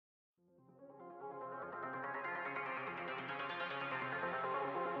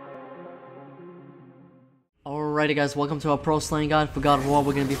Alrighty guys, welcome to our pro slaying guide for God of War.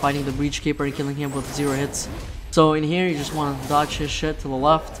 We're going to be fighting the Breach Keeper and killing him with 0 hits. So in here, you just want to dodge his shit to the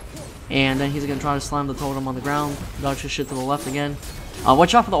left, and then he's going to try to slam the totem on the ground, dodge his shit to the left again.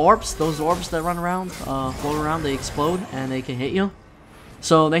 Watch out for the orbs. Those orbs that run around, float around, they explode and they can hit you.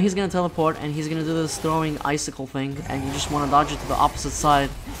 So then he's going to teleport and he's going to do this throwing icicle thing, and you just want to dodge it to the opposite side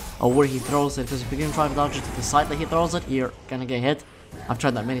of where he throws it, because if you're going to try to dodge it to the side that he throws it, you're going to get hit. I've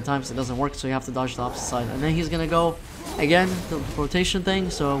tried that many times, it doesn't work, so you have to dodge the opposite side. And then he's going to go again, the rotation thing,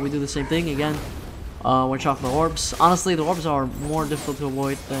 so we do the same thing again. Watch out for the orbs. Honestly, the orbs are more difficult to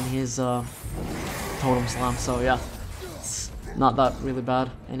avoid than his totem slam, so yeah, it's not that really bad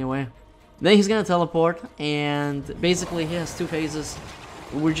anyway. Then he's going to teleport, and basically he has 2 phases.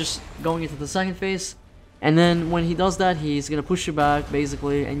 We're just going into the second phase, and then when he does that, he's going to push you back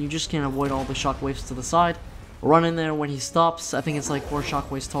basically, and you just can't avoid all the shockwaves to the side. Run in there when he stops. I think it's like 4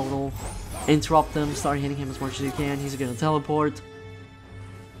 shockwaves total. Interrupt him, start hitting him as much as you can. He's going to teleport,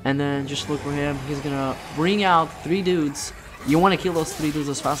 and then just look for him. He's going to bring out 3 dudes. You want to kill those 3 dudes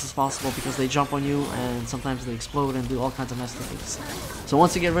as fast as possible because they jump on you and sometimes they explode and do all kinds of nasty things. So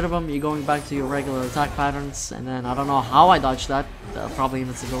once you get rid of them, you're going back to your regular attack patterns, and then I don't know how I dodged that. Probably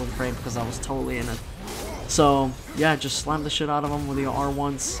even to go in frame because I was totally in it. So yeah, just slam the shit out of them with your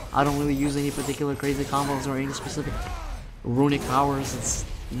R1s. I don't really use any particular crazy combos or any specific runic powers. It's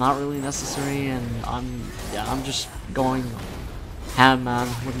not really necessary, and I'm just going ham man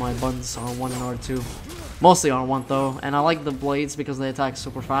with my buttons R1 and R2. Mostly R1 though, and I like the blades because they attack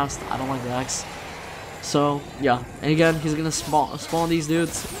super fast. I don't like the X. So yeah, and again, he's gonna spawn these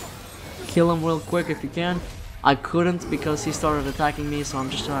dudes. Kill him real quick if you can. I couldn't because he started attacking me, so I'm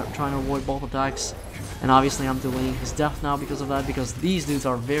just trying to avoid both attacks. And obviously I'm delaying his death now because of that, because these dudes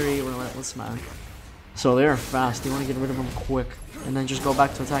are very relentless, man. So they're fast, you want to get rid of them quick. And then just go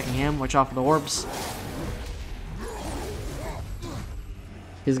back to attacking him. Watch out for the orbs.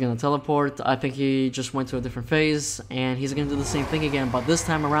 He's gonna teleport. I think he just went to a different phase, and he's gonna do the same thing again, but this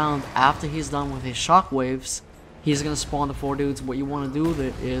time around, after he's done with his shockwaves, he's gonna spawn the 4 dudes. What you want to do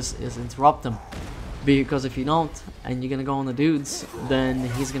is interrupt them, because if you don't and you're gonna go on the dudes, then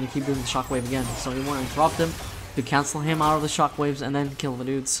he's gonna keep doing the shockwave again. So you want to interrupt him to cancel him out of the shockwaves and then kill the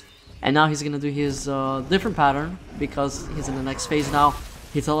dudes. And now he's gonna do his different pattern because he's in the next phase now.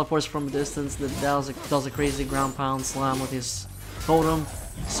 He teleports from a distance, that does a crazy ground pound slam with his totem.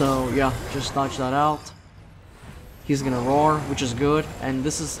 So yeah, just dodge that out. He's gonna roar, which is good, and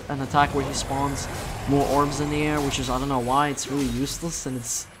this is an attack where he spawns more orbs in the air, which is, I don't know why, it's really useless and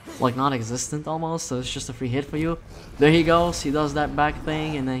it's like non-existent almost, so it's just a free hit for you. There he goes, he does that back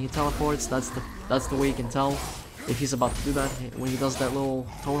thing and then he teleports. That's the way you can tell if he's about to do that, when he does that little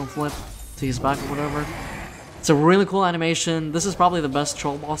totem flip to his back or whatever. It's a really cool animation. This is probably the best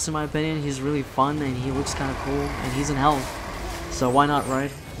troll boss in my opinion. He's really fun and he looks kind of cool, and he's in hell, so why not,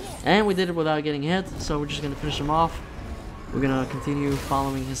 right? And we did it without getting hit, so we're just gonna finish him off. We're gonna continue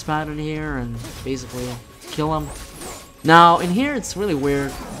following his pattern here and basically kill him. Now in here it's really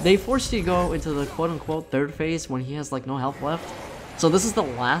weird. They force you to go into the quote-unquote 3rd phase when he has like no health left. So this is the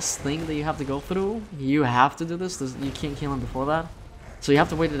last thing that you have to go through. You have to do this. You can't kill him before that. So you have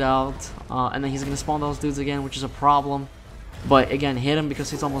to wait it out, and then he's gonna spawn those dudes again, which is a problem. But again, hit him because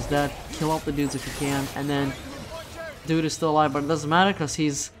he's almost dead. Kill off the dudes if you can, and then dude is still alive, but it doesn't matter because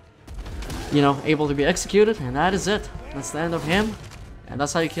he's, you know, able to be executed, and that is it. That's the end of him, and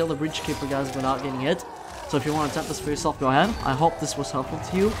that's how you kill the Breach Keeper, guys, without getting hit. So if you want to attempt this for yourself, go ahead. I hope this was helpful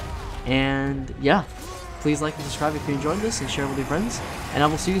to you, and yeah, please like and subscribe if you enjoyed this, and share with your friends, and I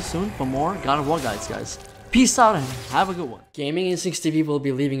will see you soon for more God of War guides, guys. Peace out and have a good one. Gaming Instincts TV will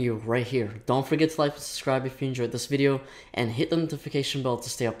be leaving you right here. Don't forget to like and subscribe if you enjoyed this video, and hit the notification bell to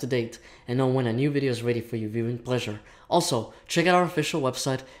stay up to date and know when a new video is ready for your viewing pleasure. Also, check out our official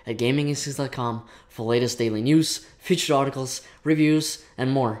website at gaminginstincts.com for latest daily news, featured articles, reviews,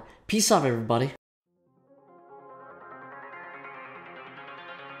 and more. Peace out, everybody.